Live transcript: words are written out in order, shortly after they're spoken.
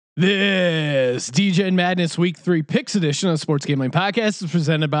This Degen Madness Week 3 Picks edition of Sports Gambling Podcast is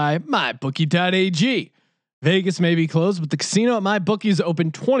presented by MyBookie.ag. Vegas may be closed, but the casino at MyBookie is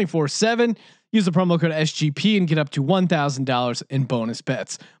open 24/7. Use the promo code SGP and get up to $1,000 in bonus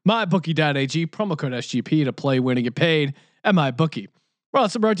bets. MyBookie.ag, promo code SGP to play, win, and get paid at MyBookie. We're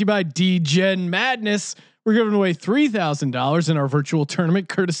also brought to you by Degen Madness. We're giving away $3,000 in our virtual tournament,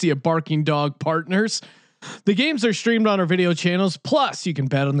 courtesy of Barking Dog Partners. The games are streamed on our video channels. Plus, you can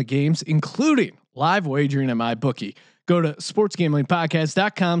bet on the games, including live wagering at MyBookie. Go to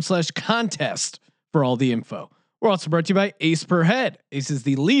sportsgamblingpodcast.com/contest for all the info. We're also brought to you by Ace Per Head. Ace is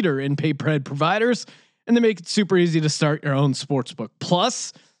the leader in pay per head providers, and they make it super easy to start your own sportsbook.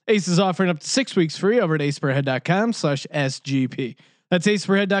 Plus, Ace is offering up to 6 weeks free over at aceperhead.com/SGP. That's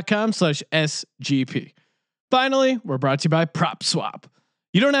aceperhead.com/SGP. Finally, we're brought to you by PropSwap.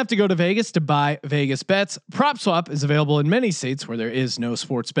 You don't have to go to Vegas to buy Vegas bets. PropSwap is available in many states where there is no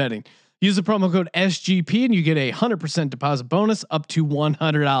sports betting. Use the promo code SGP and you get a 100% deposit bonus up to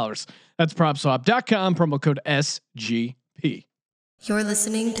 $100. That's PropSwap.com, promo code SGP. You're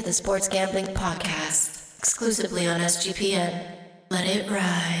listening to the Sports Gambling Podcast, exclusively on SGPN. Let it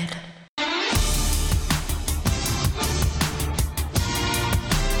ride.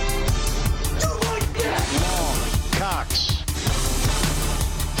 Cox.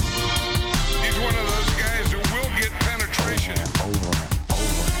 He's one of those guys who will get penetration. Over.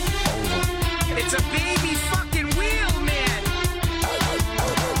 It's a baby fucking wheel, man.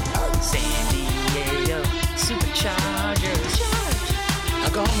 San Diego Superchargers. Now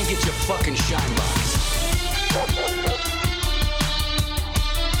go home and get your fucking shine box.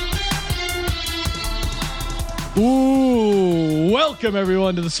 Ooh, welcome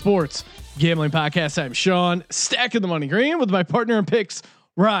everyone to the Sports Gambling Podcast. I'm Sean, stacking the money green with my partner in picks,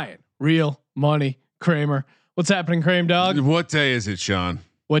 Ryan, Real Money Kramer. What's happening, Kramer dog? What day is it, Sean?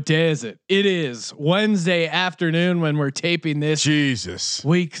 What day is it? It is Wednesday afternoon when we're taping this. Jesus.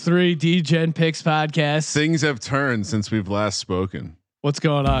 Week 3 Degen Picks podcast. Things have turned since we've last spoken. What's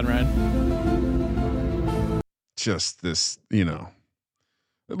going on, Ryan? Just this,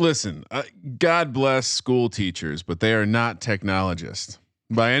 listen, God bless school teachers, but they are not technologists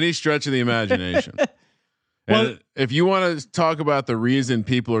by any stretch of the imagination. Well, if you want to talk about the reason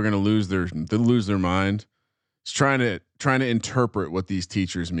people are going to lose their mind, it's trying to interpret what these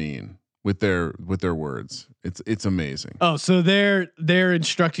teachers mean with their words. It's amazing. Oh, so they're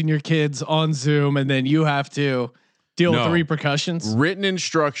instructing your kids on Zoom, and then you have to deal with the repercussions. Written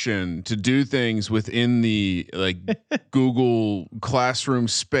instruction to do things within the Google Classroom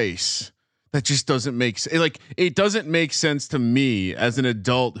space. That just doesn't make sense. It doesn't make sense to me as an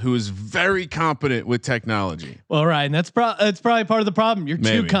adult who is very competent with technology. Well, Ryan, that's probably part of the problem. You're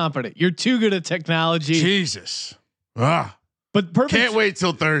too competent. You're too good at technology. Jesus. But perfect. Can't wait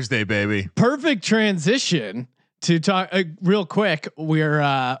till Thursday, baby. Perfect transition to talk real quick.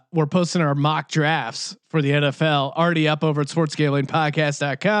 We're posting our mock drafts for the NFL already up over at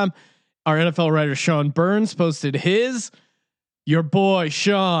sportsgamblingpodcast.com. Our NFL writer Sean Burns posted his. Your boy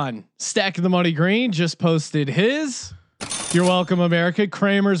Sean, stacking the money green, just posted his. You're welcome, America.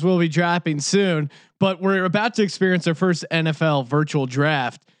 Kramer's will be dropping soon, but we're about to experience our first NFL virtual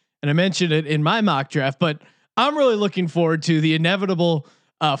draft, and I mentioned it in my mock draft. But I'm really looking forward to the inevitable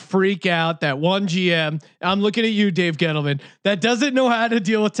freak out that one GM. I'm looking at you, Dave Gettleman, that doesn't know how to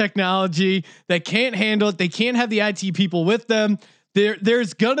deal with technology, that can't handle it. They can't have the IT people with them.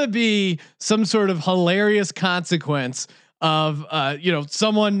 There's gonna be some sort of hilarious consequence of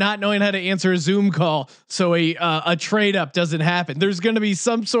someone not knowing how to answer a Zoom call, so a trade up doesn't happen. There's going to be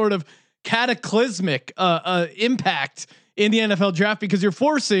some sort of cataclysmic impact in the NFL draft because you're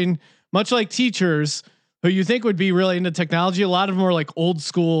forcing, much like teachers who you think would be really into technology, a lot of them are like old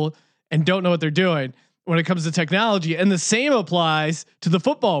school and don't know what they're doing when it comes to technology. And the same applies to the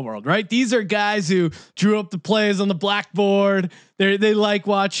football world, right? These are guys who drew up the plays on the blackboard. They like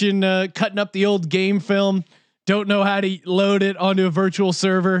watching, cutting up the old game film. Don't know how to load it onto a virtual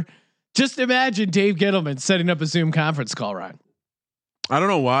server. Just imagine Dave Gettleman setting up a Zoom conference call, Ryan. I don't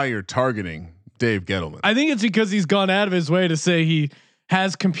know why you're targeting Dave Gettleman. I think it's because he's gone out of his way to say he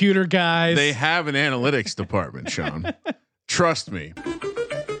has computer guys. They have an analytics department, Sean. Trust me.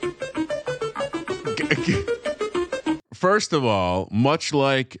 First of all, much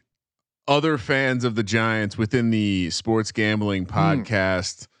like other fans of the Giants within the Sports Gambling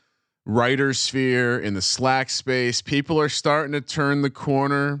Podcast writer sphere, in the Slack space, people are starting to turn the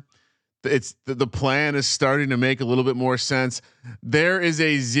corner. It's the plan is starting to make a little bit more sense. There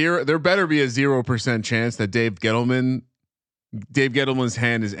better be a 0% chance that Dave Gettleman's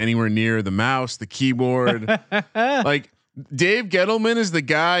hand is anywhere near the mouse, the keyboard. Like Dave Gettleman is the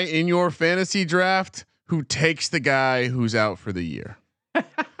guy in your fantasy draft who takes the guy who's out for the year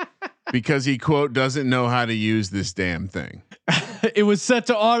because he quote doesn't know how to use this damn thing. It was set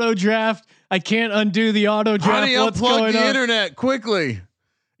to auto draft. I can't undo the auto draft. Honey, unplug the internet quickly.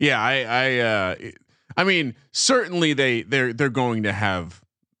 Yeah, I mean, certainly they're going to have.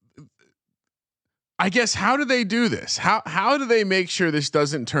 I guess how do they do this? How do they make sure this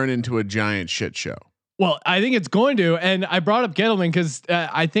doesn't turn into a giant shit show? Well, I think it's going to, and I brought up Gettleman because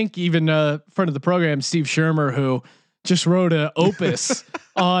I think even friend of the program, Steve Shermer, who just wrote a opus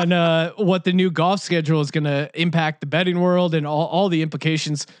on what the new golf schedule is going to impact the betting world and all the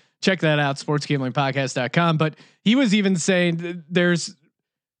implications. Check that out, sportsgamblingpodcast.com. But he was even saying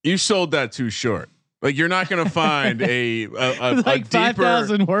you sold that too short. Like you're not going to find a like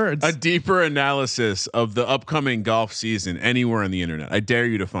 5,000 words, a deeper analysis of the upcoming golf season anywhere on the internet. I dare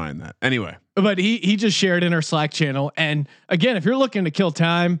you to find that. Anyway, but he just shared in our Slack channel. And again, if you're looking to kill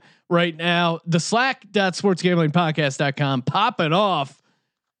time right now, the slack.sportsgamblingpodcast.com, pop it off.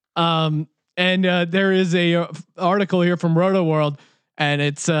 And there is a article here from Roto World, and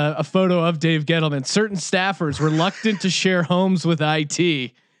it's a photo of Dave Gettleman. Certain staffers reluctant to share homes with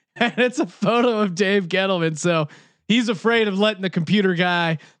IT. And it's a photo of Dave Gettleman. So he's afraid of letting the computer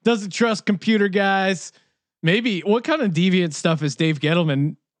guy, doesn't trust computer guys. Maybe what kind of deviant stuff is Dave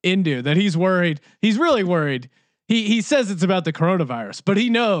Gettleman into that he's worried? He's really worried. He says it's about the coronavirus, but he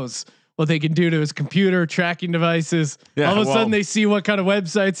knows what they can do to his computer tracking devices. Yeah, all of a sudden they see what kind of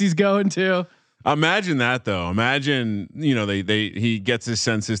websites he's going to. Imagine that though. Imagine, he gets his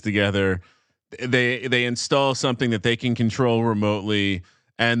senses together. They install something that they can control remotely.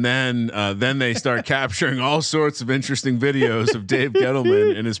 And then they start capturing all sorts of interesting videos of Dave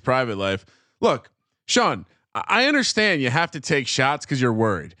Gettleman in his private life. Look, Sean, I understand you have to take shots because you're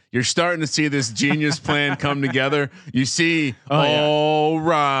worried. You're starting to see this genius plan come together. You see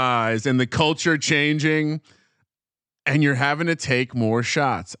rise and the culture changing, and you're having to take more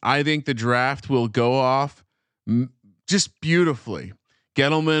shots. I think the draft will go off just beautifully.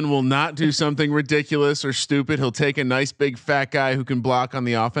 Gettleman will not do something ridiculous or stupid. He'll take a nice big fat guy who can block on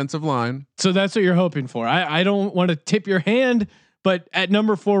the offensive line. So that's what you're hoping for. I don't want to tip your hand, but at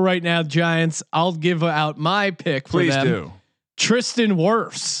number 4 right now, Giants, I'll give out my pick for them. Please do. Tristan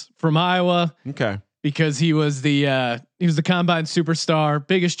Wirfs from Iowa. Okay. Because he was the combine superstar,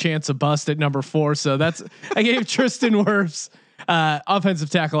 biggest chance of bust at number 4. So I gave Tristan Wirfs, offensive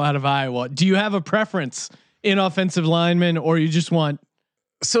tackle out of Iowa. Do you have a preference in offensive linemen, or you just want?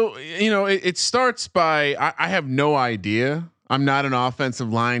 So, it starts by, I have no idea. I'm not an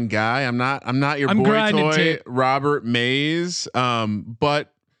offensive line guy. I'm not your boy toy, Robert Mays.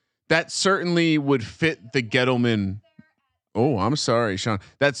 But that certainly would fit the Gettleman. Oh, I'm sorry, Sean.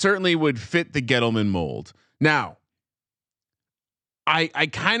 That certainly would fit the Gettleman mold. Now, I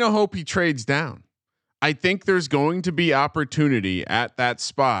kind of hope he trades down. I think there's going to be opportunity at that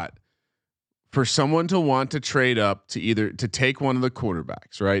spot for someone to want to trade up to take one of the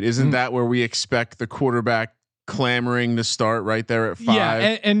quarterbacks, right? Isn't that where we expect the quarterback clamoring to start right there at 5?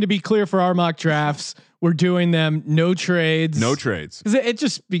 Yeah. And to be clear, for our mock drafts, we're doing them no trades. Cause it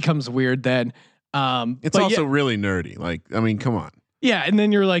just becomes weird then. It's also really nerdy. Like, I mean, come on. Yeah. And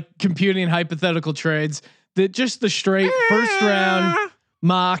then you're like computing hypothetical trades that just the straight first round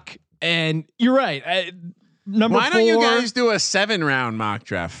mock. And you're right. Number 4. Why don't you guys do a 7-round mock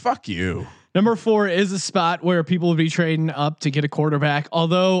draft? Fuck you. Number 4 is a spot where people will be trading up to get a quarterback.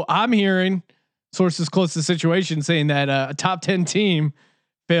 Although I'm hearing sources close to the situation saying that a top 10 team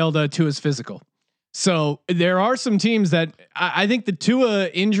failed Tua's physical. So there are some teams that I think the Tua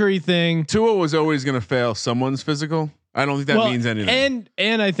injury thing. Tua was always going to fail someone's physical. I don't think that means anything.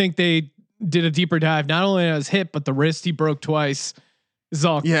 And I think they did a deeper dive, not only on his hip, but the wrist he broke twice.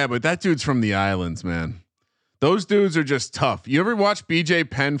 Yeah, but that dude's from the islands, man. Those dudes are just tough. You ever watch BJ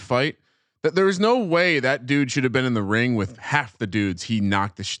Penn fight? That there is no way that dude should have been in the ring with half the dudes he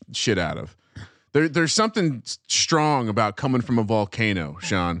knocked the shit out of. There's something strong about coming from a volcano,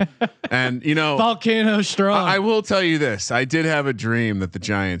 Sean. And volcano strong. I will tell you this: I did have a dream that the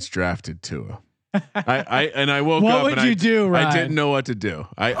Giants drafted Tua. I woke up. What would you do, Ryan? I didn't know what to do.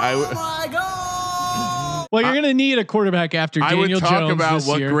 Oh my god! Well, you're gonna need a quarterback after Daniel Jones. I would talk about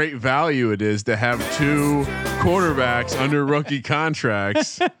what year. Great value it is to have 2 quarterbacks under rookie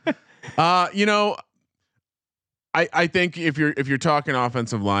contracts. I think if you're talking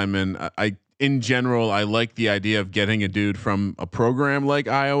offensive linemen, in general, I like the idea of getting a dude from a program like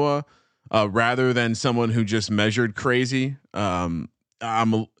Iowa, rather than someone who just measured crazy. I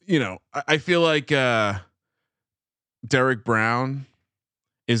feel like Derek Brown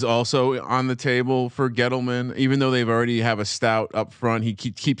is also on the table for Gettleman, even though they've already have a stout up front. He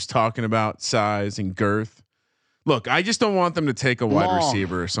keeps talking about size and girth. Look, I just don't want them to take a wide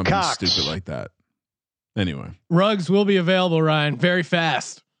receiver or something stupid like that. Anyway, Ruggs will be available, Ryan, very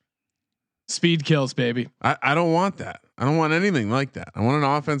fast. Speed kills, baby. I don't want that. I don't want anything like that. I want an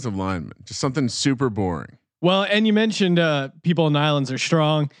offensive lineman, just something super boring. Well, and you mentioned people in islands are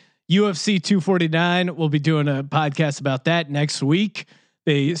strong. UFC 249 will be doing a podcast about that next week.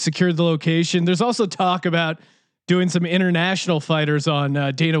 They secured the location. There's also talk about doing some international fighters on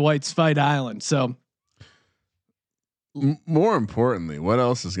Dana White's Fight Island. So, more importantly, what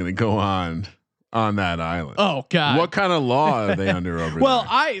else is going to go on that island? Oh God, what kind of law are they under over well,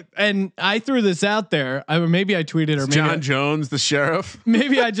 there? I threw this out there. Maybe I tweeted or maybe John Jones, the sheriff.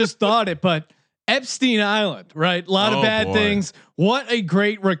 Maybe I just thought it, but Epstein Island, right? A lot of bad things. What a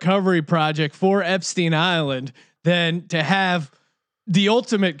great recovery project for Epstein Island than to have the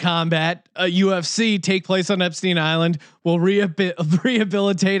ultimate combat, UFC, take place on Epstein Island. Will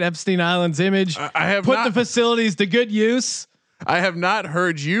rehabilitate Epstein Island's image. I have put the facilities to good use. I have not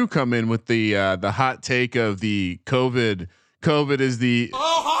heard you come in with the hot take of the COVID. COVID is the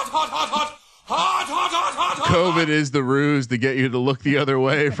COVID is the ruse to get you to look the other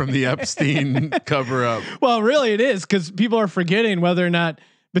way from the Epstein cover up. Well, really, it is because people are forgetting whether or not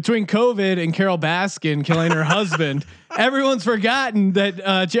between COVID and Carol Baskin killing her husband, everyone's forgotten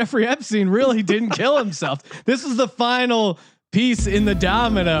that Jeffrey Epstein really didn't kill himself. This is the final piece in the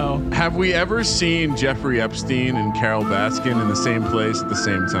domino. Have we ever seen Jeffrey Epstein and Carol Baskin in the same place at the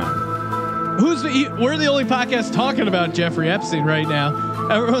same time? We're the only podcast talking about Jeffrey Epstein right now.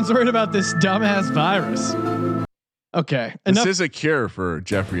 Everyone's worried about this dumbass virus. Okay. This is a cure for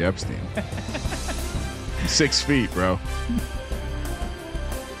Jeffrey Epstein. 6 feet, bro.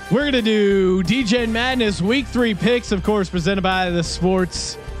 We're going to do Degen Madness week 3 picks, of course, presented by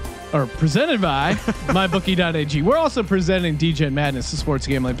MyBookie.ag. We're also presenting Degen Madness, the sports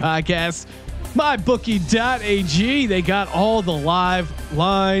gambling podcast. MyBookie.ag. They got all the live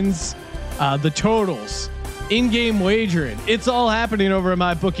lines, the totals, in-game wagering. It's all happening over at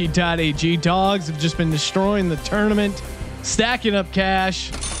MyBookie.ag. Dogs have just been destroying the tournament, stacking up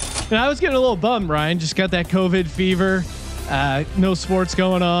cash. And I was getting a little bummed, Ryan. Just got that COVID fever. No sports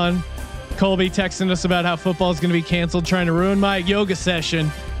going on. Colby texting us about how football is going to be canceled, trying to ruin my yoga session.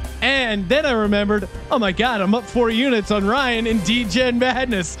 And then I remembered, oh my God, I'm up 4 units on Ryan in Degen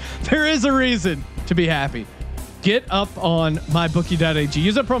Madness. There is a reason to be happy. Get up on MyBookie.ag.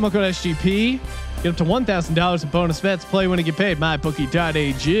 Use a promo code SGP. Get up to $1,000 in bonus bets. Play when you get paid.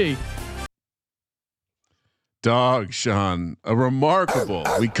 MyBookie.ag. Dog, Sean, a remarkable.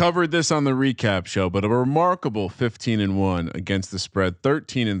 We covered this on the recap show, but a remarkable 15-1 against the spread,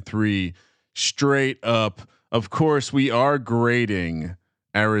 13-3 straight up. Of course, we are grading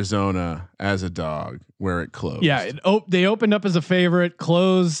Arizona as a dog where it closed. Yeah, they opened up as a favorite,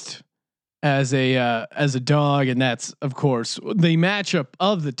 closed as a dog, and that's of course the matchup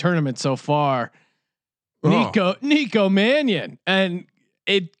of the tournament so far. Nico Mannion, and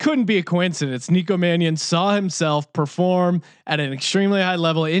it couldn't be a coincidence. Nico Mannion saw himself perform at an extremely high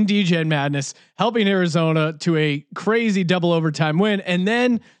level in Degen Madness, helping Arizona to a crazy double overtime win, and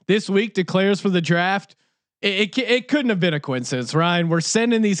then this week declares for the draft. It couldn't have been a coincidence, Ryan. We're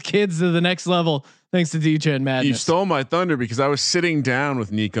sending these kids to the next level thanks to Degen Madness. You stole my thunder because I was sitting down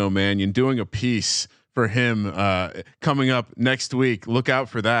with Nico Mannion doing a piece for him coming up next week. Look out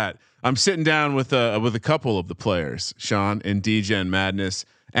for that. I'm sitting down with a couple of the players, Sean, in Degen Madness,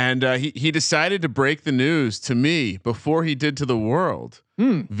 and he decided to break the news to me before he did to the world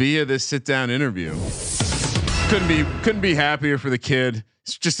via this sit down interview. Couldn't be happier for the kid.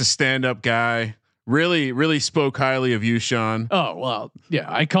 He's just a stand up guy. Really spoke highly of you, Sean. Oh well, yeah.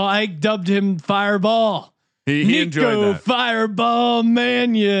 I dubbed him Fireball. He enjoyed that. Fireball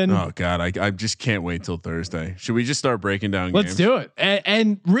Mannion. Oh God, I just can't wait till Thursday. Should we just start breaking down? Let's games? do it.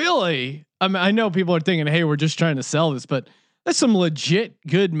 And really, I know people are thinking, hey, we're just trying to sell this, but there's some legit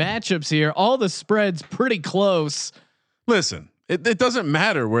good matchups here. All the spreads pretty close. Listen, it doesn't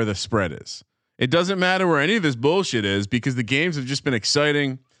matter where the spread is. It doesn't matter where any of this bullshit is because the games have just been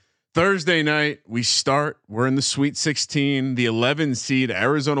exciting. Thursday night, we're in the Sweet 16, the 11 seed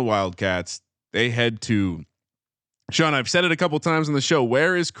Arizona Wildcats. They head to Sean. I've said it a couple times on the show.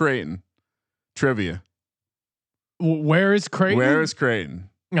 Where is Creighton? Trivia. Where is Creighton? Where is Creighton?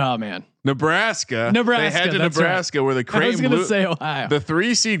 Oh man, Nebraska. They head to Nebraska right. Where the Creighton. I was going to say Ohio. The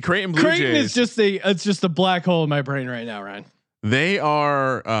 3 seed Creighton Blue Creighton Jays. It's just a black hole in my brain right now, Ryan. They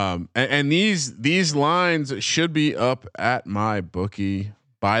are, and these lines should be up at my bookie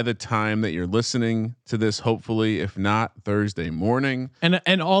by the time that you're listening to this. Hopefully, if not Thursday morning.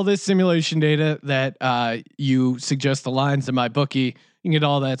 And all this simulation data that you suggest the lines in my bookie, you can get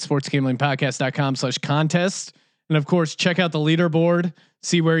all that sportsgamblingpodcast.com/contest. And of course, check out the leaderboard,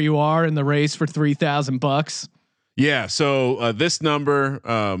 see where you are in the race for $3,000. Yeah. So this number,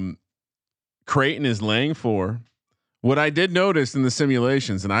 Creighton is laying 4. What I did notice in the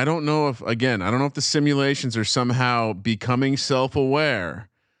simulations, and I don't know if the simulations are somehow becoming self-aware.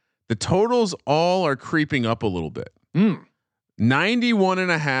 The totals all are creeping up a little bit.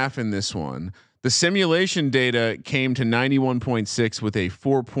 91.5 in this one. The simulation data came to 91.6 with a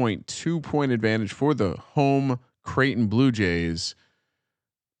 4.2 point advantage for the home Creighton Blue Jays.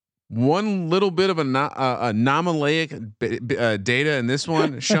 One little bit of anomalic data in this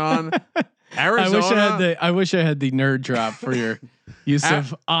one, Sean. Arizona. I wish I had the nerd drop for your use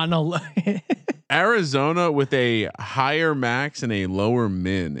of Arizona with a higher max and a lower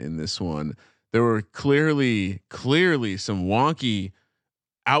min in this one. There were clearly some wonky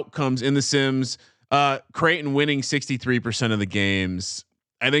outcomes in the sims. Creighton winning 63% of the games.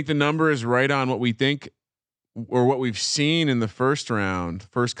 I think the number is right on what we think or what we've seen in the first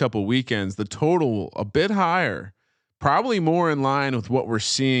couple weekends. The total a bit higher, probably more in line with what we're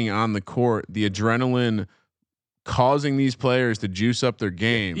seeing on the court. The adrenaline causing these players to juice up their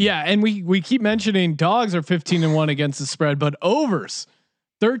game. Yeah, and we keep mentioning dogs are 15-1 against the spread, but overs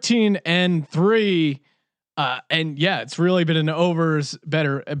 13-3. And yeah, it's really been an overs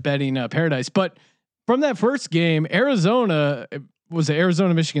better betting paradise. But from that first game, Arizona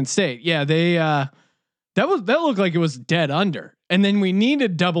Michigan State. Yeah, they that looked like it was dead under. And then we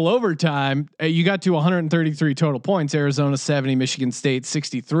needed double overtime. You got to 133 total points. Arizona 70, Michigan State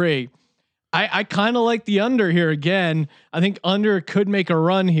 63. I kind of like the under here again. I think under could make a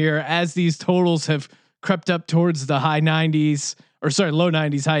run here as these totals have crept up towards the low 90s,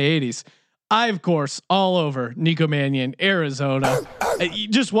 high 80s. I, of course, all over Nico Mannion, Arizona.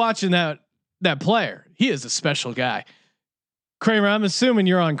 Just watching that player, he is a special guy. Kramer, I'm assuming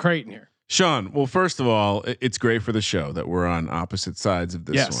you're on Creighton here. Sean, well, first of all, it's great for the show that we're on opposite sides of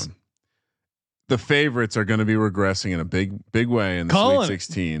this one. The favorites are going to be regressing in a big way in the Sweet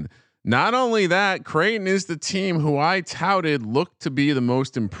 16. Not only that, Creighton is the team who I touted looked to be the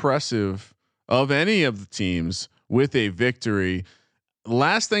most impressive of any of the teams with a victory.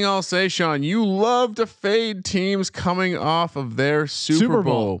 Last thing I'll say, Sean, you love to fade teams coming off of their Super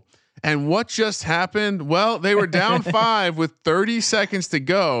Bowl. And what just happened? Well, they were down 5 with 30 seconds to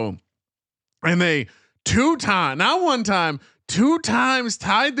go. And they 2 times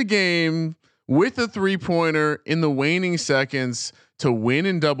tied the game with a 3-pointer in the waning seconds to win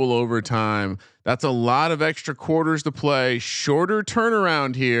in double overtime. That's a lot of extra quarters to play. Shorter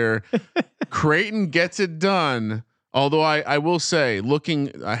turnaround here. Creighton gets it done. Although I will say,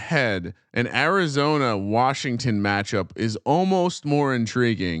 looking ahead, an Arizona-Washington matchup is almost more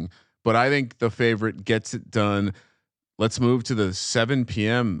intriguing, but I think the favorite gets it done. Let's move to the 7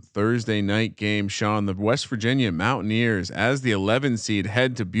 p.m. Thursday night game, Sean. The West Virginia Mountaineers, as the 11 seed,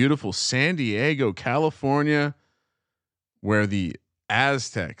 head to beautiful San Diego, California, where the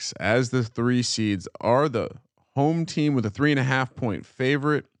Aztecs, as the 3 seeds, are the home team with a 3.5 point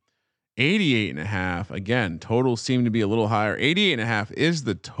favorite. 88.5. Again, totals seem to be a little higher. 88.5 is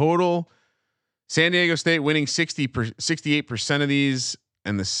the total. San Diego State winning 68% of these,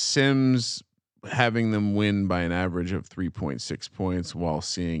 and the Sims having them win by an average of 3.6 points, while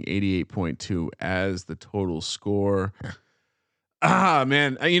seeing 88.2 as the total score.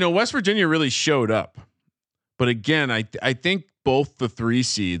 Man, West Virginia really showed up, but again, I think both the 3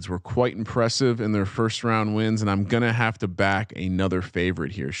 seeds were quite impressive in their first round wins, and I'm gonna have to back another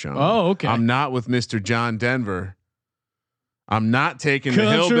favorite here, Sean. Oh, okay. I'm not with Mr. John Denver. I'm not taking the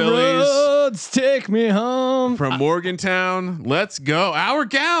Hillbillies. Roads take me home From Morgantown. Let's go. Our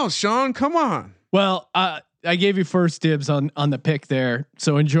gals, Sean. Come on. Well, I gave you first dibs on the pick there,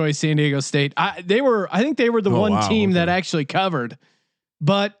 so enjoy San Diego State. I think they were the one team that actually covered,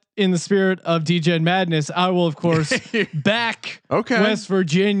 but in the spirit of Degen Madness, I will of course back West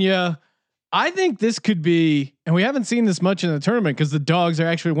Virginia. I think this could be, and we haven't seen this much in the tournament because the dogs are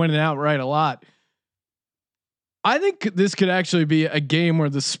actually winning outright a lot. I think this could actually be a game where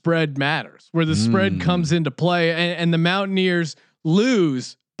the spread matters, where the spread comes into play, and the Mountaineers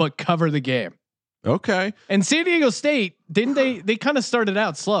lose but cover the game. Okay. And San Diego State, didn't they kind of started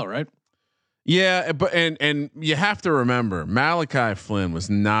out slow, right? Yeah, but and you have to remember, Malachi Flynn was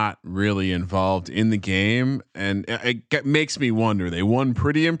not really involved in the game, and it makes me wonder. They won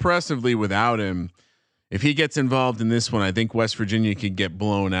pretty impressively without him. If he gets involved in this one, I think West Virginia could get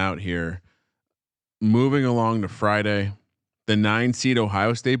blown out here. Moving along to Friday, the 9 seed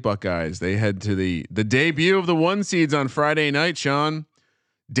Ohio State Buckeyes. They head to the debut of the 1 seeds on Friday night, Sean.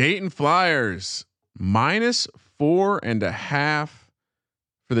 Dayton Flyers -4.5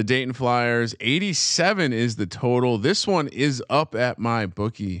 for the Dayton Flyers. 87 is the total. This one is up at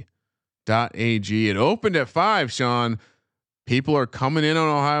mybookie.ag. It opened at 5, Sean. People are coming in on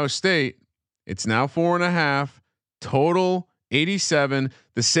Ohio State. It's now 4.5. Total 87.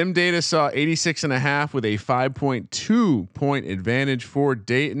 The sim data saw 86.5 with a 5.2 point advantage for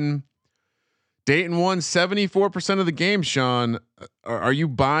Dayton. Dayton won 74% of the game. Sean, are you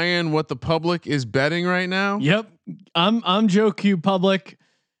buying what the public is betting right now? Yep, I'm Joe Q public.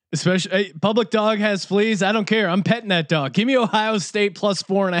 Especially public dog has fleas. I don't care. I'm petting that dog. Give me Ohio State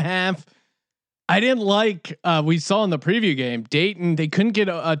 +4.5. I didn't like. We saw in the preview game, Dayton. They couldn't get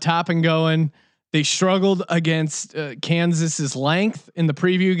a topping going. They struggled against Kansas's length in the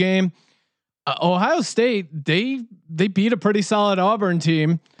preview game. Ohio State, they beat a pretty solid Auburn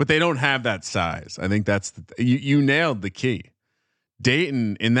team, but they don't have that size. I think that's you nailed the key.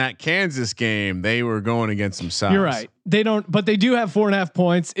 Dayton in that Kansas game, they were going against some size. You're right. They don't, but they do have 4.5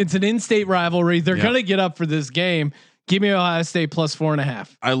 points. It's an in-state rivalry. They're going to get up for this game. Give me Ohio State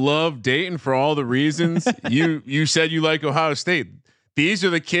 +4.5. I love Dayton for all the reasons. You said you like Ohio State. These are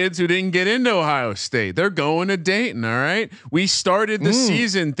the kids who didn't get into Ohio State. They're going to Dayton. All right. We started the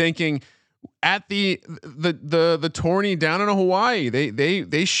season thinking at the tourney down in Hawaii,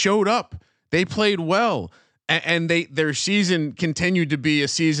 they showed up. They played well, and their season continued to be a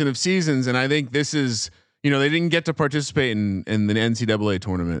season of seasons. And I think this is, they didn't get to participate in the NCAA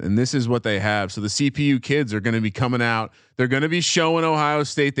tournament, and this is what they have. So the CPU kids are going to be coming out. They're going to be showing Ohio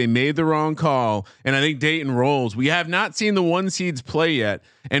State they made the wrong call, and I think Dayton rolls. We have not seen the 1 seeds play yet,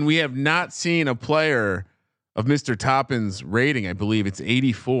 and we have not seen a player of Mr. Toppin's rating. I believe it's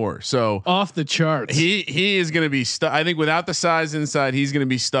 84. So off the charts. He is going to be I think without the size inside, he's going to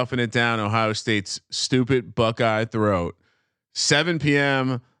be stuffing it down Ohio State's stupid Buckeye throat. 7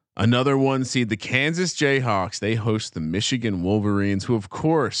 p.m. Another 1 seed, the Kansas Jayhawks. They host the Michigan Wolverines, who of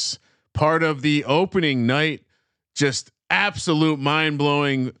course part of the opening night, just absolute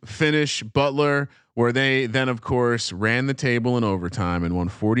mind-blowing finish, Butler, where they then of course ran the table in overtime and won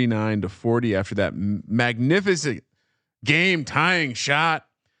 49-40 after that magnificent game tying shot.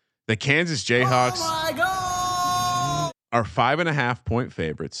 The Kansas Jayhawks are 5.5 point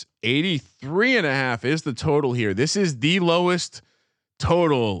favorites. 83.5 is the total here. This is the lowest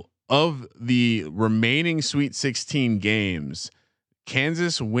total of the remaining Sweet 16 games.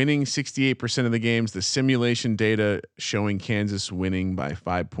 Kansas winning 68% of the games. The simulation data showing Kansas winning by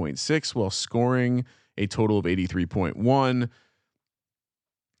 5.6 while scoring a total of 83.1.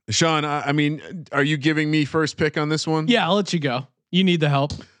 Sean, I mean, are you giving me first pick on this one? Yeah, I'll let you go. You need the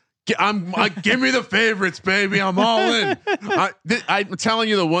help. Give me the favorites, baby. I'm all in. I'm telling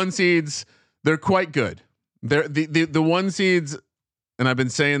you, the 1 seeds, they're quite good. They're the 1 seeds. And I've been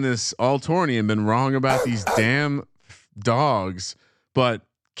saying this all tourney and been wrong about these damn dogs, but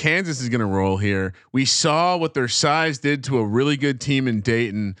Kansas is going to roll here. We saw what their size did to a really good team in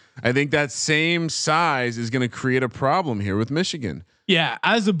Dayton. I think that same size is going to create a problem here with Michigan. Yeah.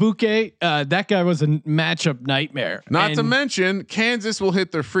 As a bouquet, that guy was a matchup nightmare. Not to mention Kansas will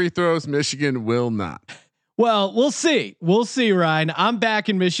hit their free throws. Michigan will not. Well, we'll see. We'll see, Ryan. I'm back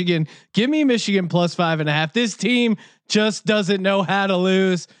in Michigan. Give me Michigan +5.5. This team just doesn't know how to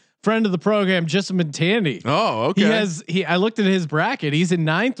lose. Friend of the program, Justin Tandy. Oh, okay. I looked at his bracket. He's in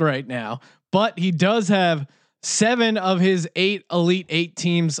 9th right now, but he does have 7 of his 8 Elite 8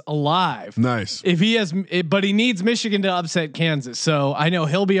 teams alive. Nice. If he has, but he needs Michigan to upset Kansas. So I know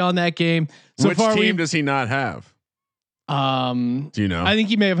he'll be on that game. So which team does he not have? Do you know? I think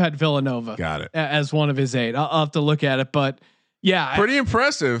he may have had Villanova. Got it. As one of his 8. I'll have to look at it, but yeah, pretty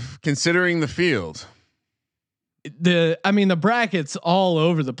impressive considering the field. The bracket's all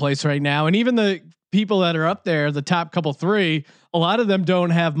over the place right now, and even the people that are up there, the top couple 3, a lot of them don't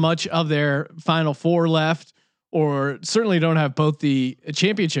have much of their Final 4 left, or certainly don't have both the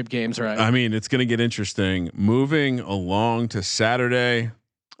championship games right. I mean, it's going to get interesting. Moving along to Saturday.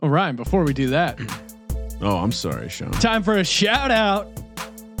 All right, before we do that. Oh, I'm sorry, Sean. Time for a shout out.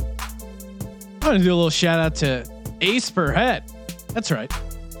 I'm going to do a little shout out to Ace per Head. That's right.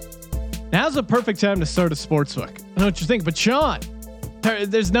 Now's the perfect time to start a sportsbook. I know what you think, but Sean,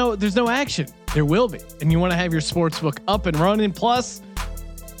 there's no action. There will be, and you want to have your sportsbook up and running. Plus,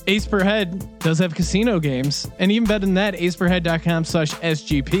 Ace per Head does have casino games, and even better than that,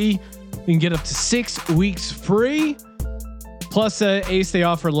 aceperhead.com/SGP. You can get up to 6 weeks free. Plus, Ace, they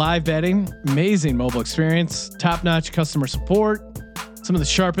offer live betting, amazing mobile experience, top-notch customer support, some of the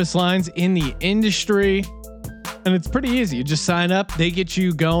sharpest lines in the industry. and it's pretty easy. You just sign up. They get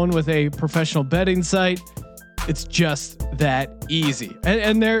you going with a professional betting site. It's just that easy.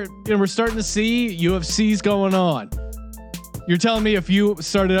 And they're, we're starting to see UFC's going on. You're telling me if you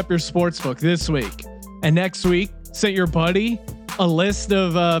started up your sports book this week and next week sent your buddy a list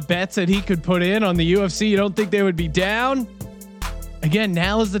of bets that he could put in on the UFC, you don't think they would be down? Again,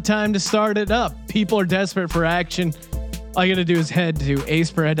 now is the time to start it up. People are desperate for action. All you got to do is head to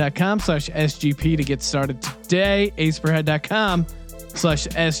aceperhead.com/SGP to get started today.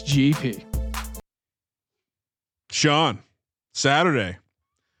 aceperhead.com/SGP. Sean, Saturday.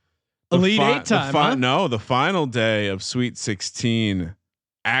 Elite Eight time. No, the final day of Sweet 16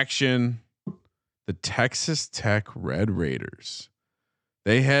 action. The Texas Tech Red Raiders.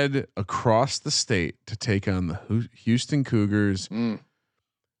 They head across the state to take on the Houston Cougars.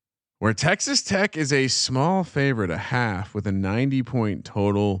 Where Texas Tech is a small favorite, a half with a 90-point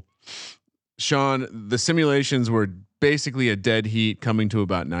total. Sean, the simulations were basically a dead heat coming to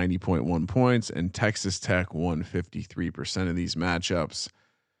about 90.1 points, and Texas Tech won 53% of these matchups.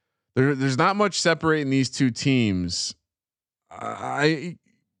 There's not much separating these two teams. I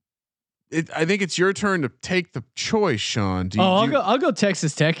think it's your turn to take the choice, Sean. I'll go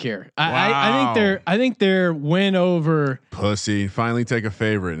Texas Tech here. I think their win over pussy finally take a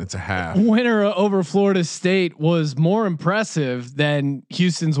favorite, and it's a half. Winner over Florida State was more impressive than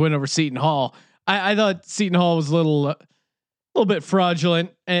Houston's win over Seton Hall. I thought Seton Hall was a little bit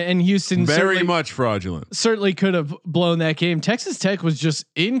fraudulent, and Houston very much fraudulent. Certainly could have blown that game. Texas Tech was just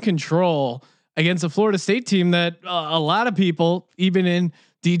in control against a Florida State team that a lot of people, even in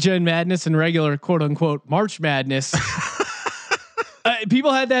Degen Madness and regular quote unquote March Madness,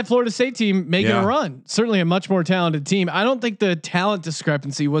 people had that Florida State team making a run. Certainly a much more talented team. I don't think the talent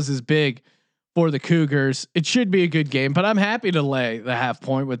discrepancy was as big for the Cougars. It should be a good game, but I'm happy to lay the half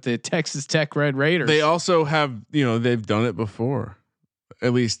point with the Texas Tech Red Raiders. They also have, they've done it before.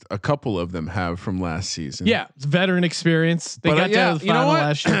 At least a couple of them have from last season. Yeah, it's veteran experience. They got to the final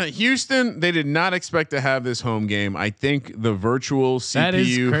last year. Houston, they did not expect to have this home game. I think the virtual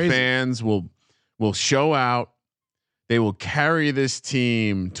CPU fans will show out. They will carry this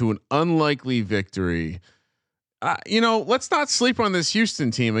team to an unlikely victory. Let's not sleep on this Houston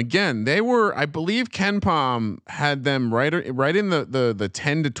team. Again, they were, I believe Ken Pom had them right in the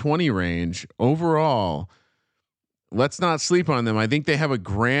 10 to 20 range overall. Let's not sleep on them. I think they have a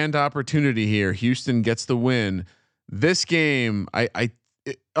grand opportunity here. Houston gets the win. This game,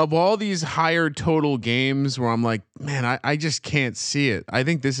 of all these higher total games where I'm like, man, I just can't see it. I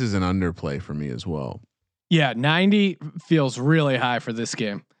think this is an underplay for me as well. Yeah, 90 feels really high for this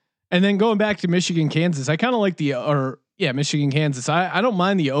game. And then going back to Michigan, Kansas, I kind of like Michigan, Kansas. I don't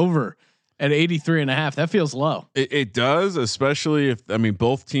mind the over at 83.5. That feels low. It does, especially if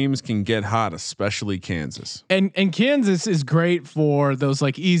both teams can get hot, especially Kansas. And Kansas is great for those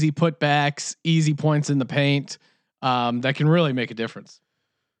like easy putbacks, easy points in the paint that can really make a difference.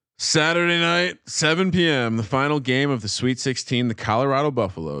 Saturday night, 7 p.m. the final game of the Sweet 16. The Colorado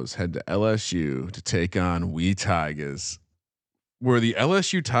Buffaloes head to LSU to take on We Tigers, where the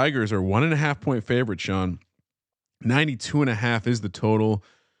LSU Tigers are 1.5 point favorite. Sean, 92.5 is the total.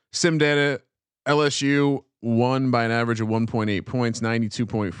 Sim data, LSU won by an average of 1.8 points,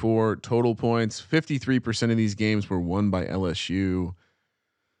 92.4 total points. 53% of these games were won by LSU.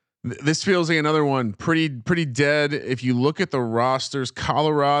 This feels like another one pretty dead. If you look at the rosters,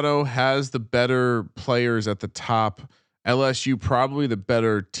 Colorado has the better players at the top. LSU probably the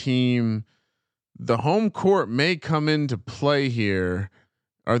better team. The home court may come into play here.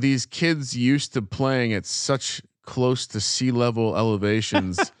 Are these kids used to playing at such close to sea level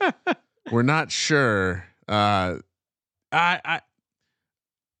elevations? We're not sure. You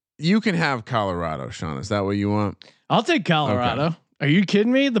can have Colorado, Sean. Is that what you want? I'll take Colorado. Okay. Are you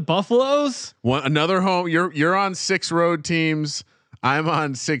kidding me? The Buffaloes? Another home. You're on 6 road teams. I'm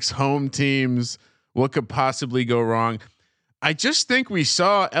on 6 home teams. What could possibly go wrong? I just think we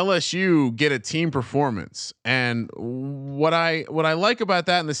saw LSU get a team performance, and what I like about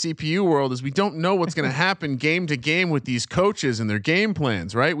that in the CPU world is we don't know what's going to happen game to game with these coaches and their game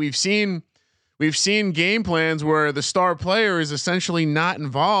plans. Right? We've seen game plans where the star player is essentially not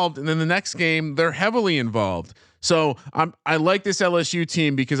involved, and then the next game they're heavily involved. So I like this LSU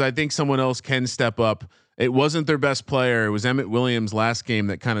team because I think someone else can step up. It wasn't their best player. It was Emmett Williams last game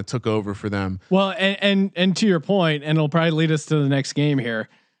that kind of took over for them. Well, and to your point, and it'll probably lead us to the next game here.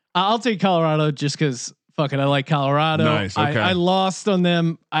 I'll take Colorado just because fucking I like Colorado. Nice. Okay. I lost on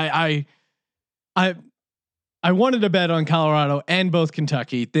them. I wanted to bet on Colorado and both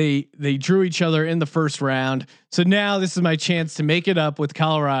Kentucky. They drew each other in the first round. So now this is my chance to make it up with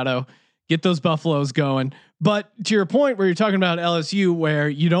Colorado. get those Buffaloes going. But to your point, where you're talking about LSU, where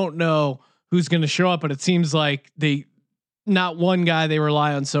you don't know who's going to show up, but it seems like not one guy they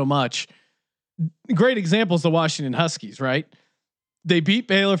rely on so much. Great examples, the Washington Huskies, right? They beat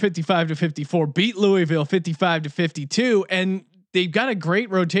Baylor 55-54, beat Louisville 55-52, and they've got a great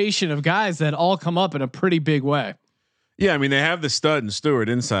rotation of guys that all come up in a pretty big way. Yeah, I mean, they have the stud and Stewart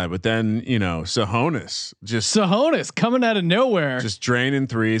inside, but then Sahonis coming out of nowhere, just draining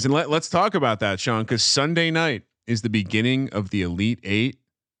threes. And let's talk about that, Sean, because Sunday night is the beginning of the Elite Eight.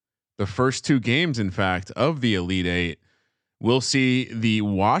 The first two games, in fact, of the Elite Eight. We'll see the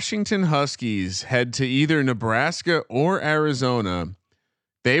Washington Huskies head to either Nebraska or Arizona.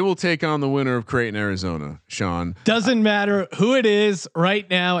 They will take on the winner of Creighton, Arizona. Sean, doesn't matter who it is right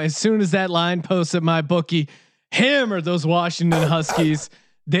now. As soon as that line posts at my bookie, him or those Washington Huskies,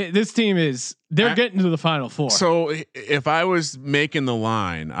 this team they're getting to the Final Four. So if I was making the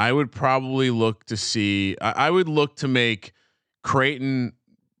line, I would probably look to see. I would look to make Creighton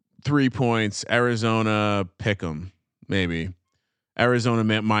 3 points, Arizona pick 'em. Maybe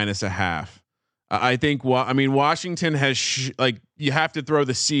Arizona minus a half. I think. Washington has you have to throw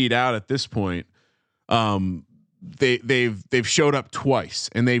the seed out at this point. They've showed up twice,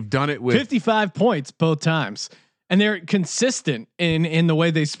 and they've done it with 55 points both times, and they're consistent in the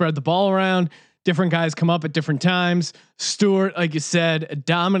way they spread the ball around. Different guys come up at different times. Stewart, like you said, a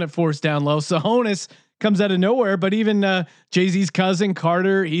dominant force down low. Sahonis comes out of nowhere, but even Jay-Z's cousin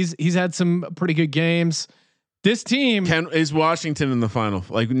Carter, he's had some pretty good games. This team is Washington in the final.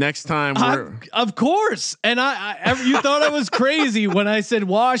 Like next time, of course. And you thought I was crazy when I said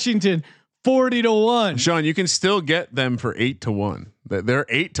Washington 40-1. Sean, you can still get them for 8-1. They're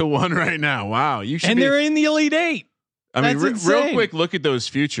 8-1 right now. Wow, you should. And they're in the Elite Eight. I mean, real quick, look at those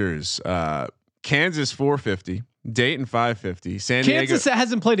futures. Kansas 450, Dayton 550, San Diego. Kansas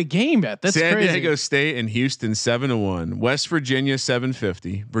hasn't played a game yet. That's San crazy. Diego State and Houston 7-1, West Virginia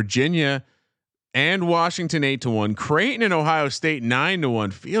 750, Virginia and Washington 8-1, Creighton and Ohio State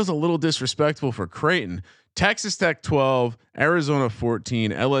 9-1. Feels a little disrespectful for Creighton. Texas Tech 12, Arizona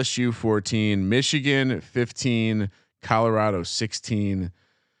 14, LSU 14, Michigan 15, Colorado 16.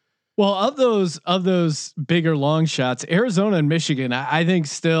 Well, of those bigger long shots, Arizona and Michigan, I think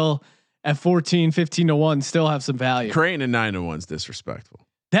still at 14, 15-1 still have some value. Creighton and 9-1 is disrespectful.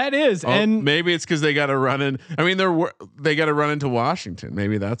 That is, and maybe it's because they got to run in. I mean, they got to run into Washington.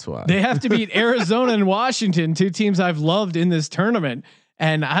 Maybe that's why they have to beat Arizona and Washington, two teams I've loved in this tournament.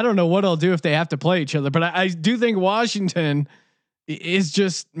 And I don't know what I'll do if they have to play each other, but I do think Washington is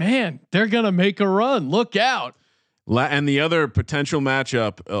just, man, they're gonna make a run. Look out. And the other potential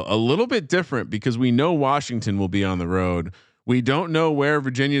matchup, a little bit different because we know Washington will be on the road. We don't know where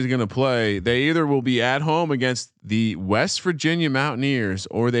Virginia is going to play. They either will be at home against the West Virginia Mountaineers,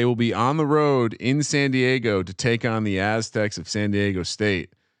 or they will be on the road in San Diego to take on the Aztecs of San Diego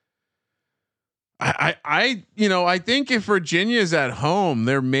State. I think if Virginia is at home,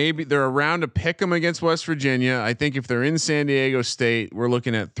 they're around to pick them against West Virginia. I think if they're in San Diego State, we're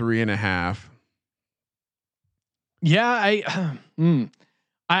looking at 3.5. Yeah, I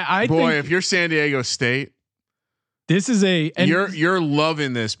boy, think if you're San Diego State, this is you're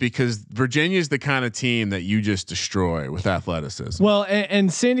loving this because Virginia is the kind of team that you just destroy with athleticism. Well,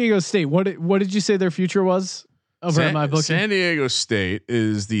 and San Diego State, what did you say their future was? Over at my bookie? San Diego State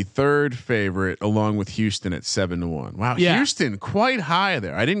is the third favorite, along with Houston at 7-1. Wow, yeah. Houston quite high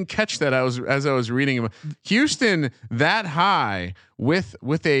there. I didn't catch that. As I was reading about Houston that high with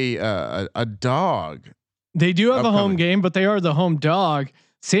a dog. They do have a home game, but they are the home dog.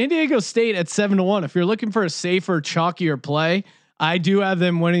 San Diego State at 7-1. If you're looking for a safer, chalkier play, I do have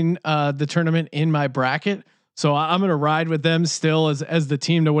them winning the tournament in my bracket. So I'm going to ride with them still as the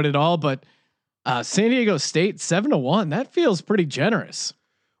team to win it all. But San Diego State 7-1. That feels pretty generous.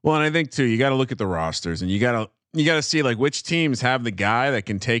 Well, and I think too, you got to look at the rosters and you got to see like which teams have the guy that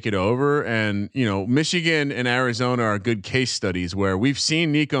can take it over. And Michigan and Arizona are good case studies where we've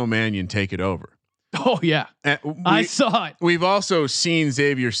seen Nico Mannion take it over. Oh yeah, I saw it. We've also seen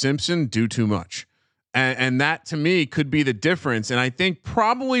Xavier Simpson do too much, and that to me could be the difference. And I think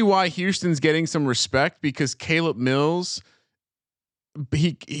probably why Houston's getting some respect because Caleb Mills,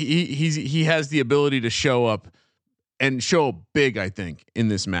 he has the ability to show up and show up big. I think in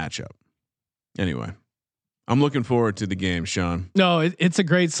this matchup. Anyway, I'm looking forward to the game, Sean. No, it's a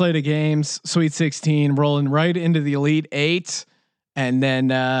great slate of games. Sweet 16 rolling right into the Elite 8, and then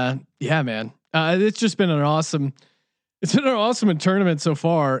yeah, man. It's just been an awesome tournament so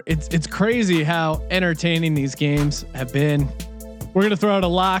far. It's crazy how entertaining these games have been. We're going to throw out a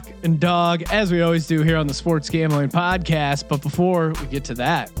lock and dog as we always do here on the Sports Gambling Podcast. But before we get to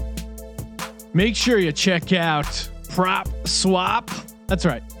that, make sure you check out Prop Swap. That's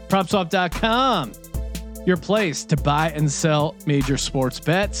right, PropSwap.com, your place to buy and sell major sports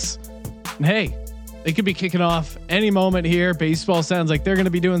bets. And hey, they could be kicking off any moment here. Baseball sounds like they're going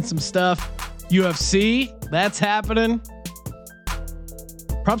to be doing some stuff. UFC, that's happening.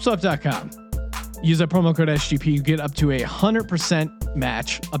 PropSwap.com. Use that promo code SGP. You get up to 100%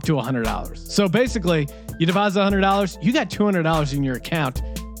 match, up to $100. So basically, you deposit $100, you got $200 in your account.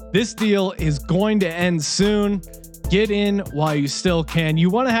 This deal is going to end soon. Get in while you still can. You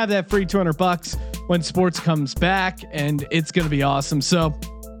want to have that free $200 when sports comes back, and it's going to be awesome. So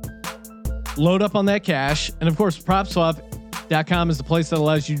load up on that cash. And of course, PropSwap.com is the place that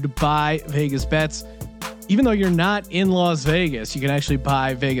allows you to buy Vegas bets. Even though you're not in Las Vegas, you can actually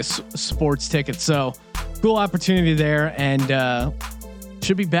buy Vegas sports tickets. So cool opportunity there, and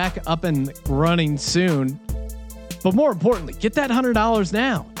should be back up and running soon. But more importantly, get that $100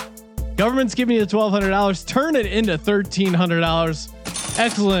 now. Government's giving you the $1,200. Turn it into $1,300.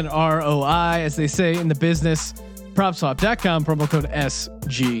 Excellent ROI, as they say in the business. PropSwap.com, promo code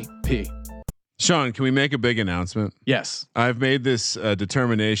SGP. Sean, can we make a big announcement? Yes. I've made this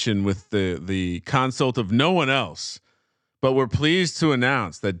determination with the consult of no one else, but we're pleased to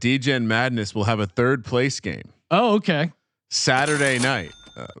announce that Degen Madness will have a third place game. Oh, okay. Saturday night,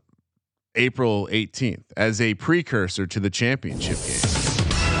 April 18th, as a precursor to the championship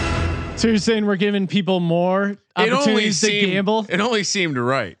game. So you're saying we're giving people more opportunities to gamble? It only seemed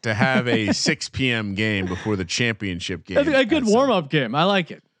right to have a 6 p.m. game before the championship game. A good warm-up game. I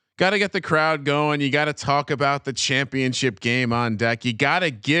like it. Got to get the crowd going. You got to talk about the championship game on deck. You got to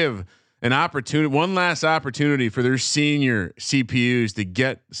give an opportunity, one last opportunity for their senior CPUs to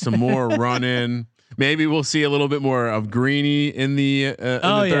get some more run in. Maybe we'll see a little bit more of Greeny in the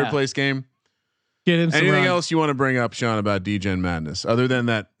third place game. Get him. Anything else you want to bring up, Sean, about Degen Madness? Other than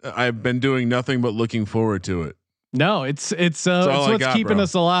that, I've been doing nothing but looking forward to it. No, it's what's keeping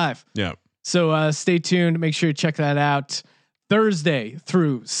us alive. Yeah. So stay tuned. Make sure you check that out. Thursday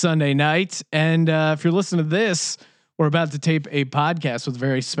through Sunday night. And if you're listening to this, we're about to tape a podcast with a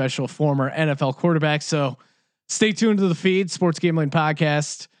very special former NFL quarterback. So stay tuned to the feed, Sports Gambling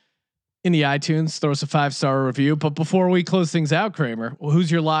Podcast in the iTunes. Throw us a 5-star review. But before we close things out, Kramer,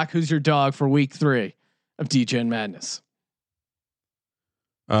 who's your lock? Who's your dog for week 3 of Degen Madness?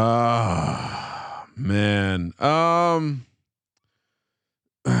 Man. All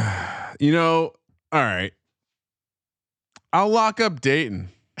right. I'll lock up Dayton.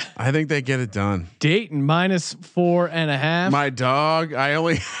 I think they get it done. Dayton -4.5. My dog. I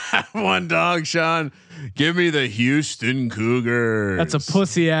only have one dog, Sean. Give me the Houston Cougars. That's a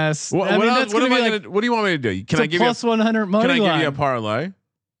pussy ass. What do you want me to do? Can I give plus you a, 100 money line? Can I give you a parlay?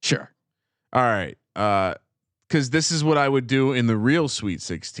 Sure. All right. Because this is what I would do in the real Sweet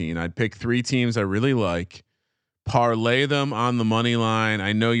 16. I'd pick 3 teams I really like. Parlay them on the money line.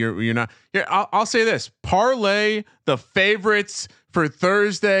 I know you're not here. I'll say this: parlay the favorites for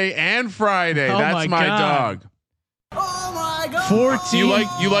Thursday and Friday. That's my dog. Oh my God. 14.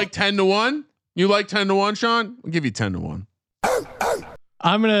 You like 10-1? You like 10-1, Sean? I'll give you 10-1.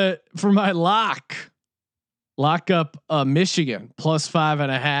 I'm gonna for my lock up Michigan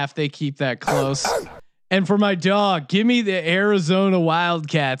 +5.5. They keep that close. And for my dog, give me the Arizona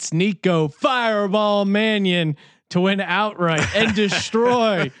Wildcats, Nico Fireball Mannion, to win outright and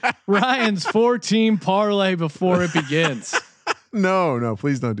destroy Ryan's 4-team parlay before it begins. No,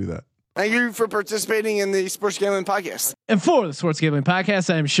 please don't do that. Thank you for participating in the Sports Gambling Podcast. And for the Sports Gambling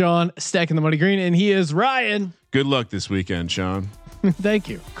Podcast, I am Sean, stacking the money green, and he is Ryan. Good luck this weekend, Sean. Thank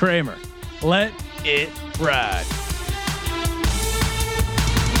you, Kramer. Let it ride.